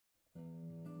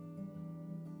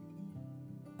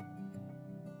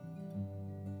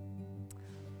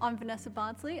I'm Vanessa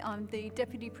Bardsley. I'm the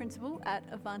Deputy Principal at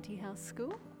Avanti House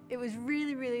School. It was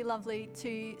really lovely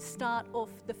to start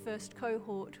off the first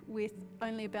cohort with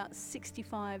only about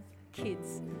 65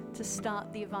 kids to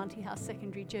start the Avanti House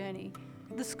secondary journey.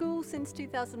 The school since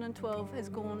 2012 has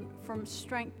gone from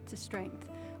strength to strength.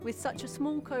 With such a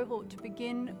small cohort to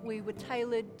begin, we were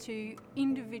tailored to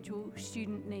individual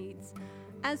student needs.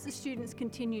 As the students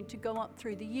continued to go up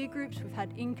through the year groups, we've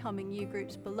had incoming year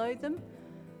groups below them.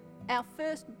 Our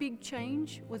first big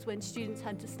change was when students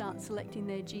had to start selecting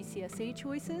their GCSE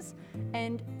choices,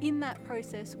 and in that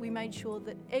process we made sure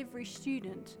that every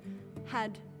student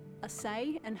had a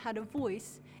say and had a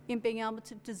voice in being able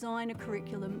to design a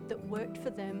curriculum that worked for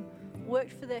them,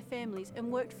 worked for their families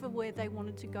and worked for where they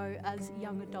wanted to go as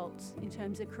young adults in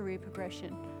terms of career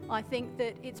progression. I think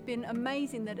that it's been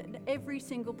amazing that at every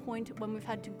single point when we've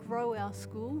had to grow our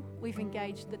school, we've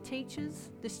engaged the teachers,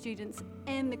 the students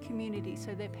and the community,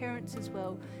 so their parents as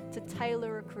well, to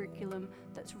tailor a curriculum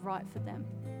that's right for them.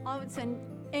 I would send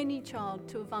any child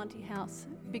to Avanti House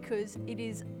because it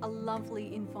is a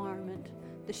lovely environment.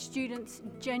 The students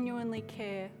genuinely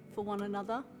care for one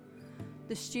another.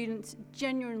 The students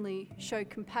genuinely show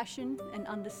compassion and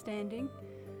understanding.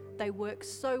 They work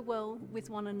so well with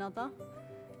one another.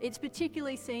 It's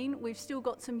particularly seen, we've still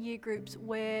got some year groups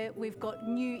where we've got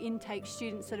new intake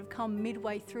students that have come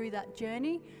midway through that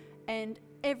journey, and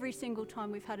every single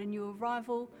time we've had a new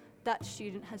arrival, that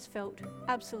student has felt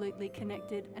absolutely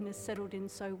connected and has settled in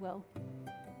so well.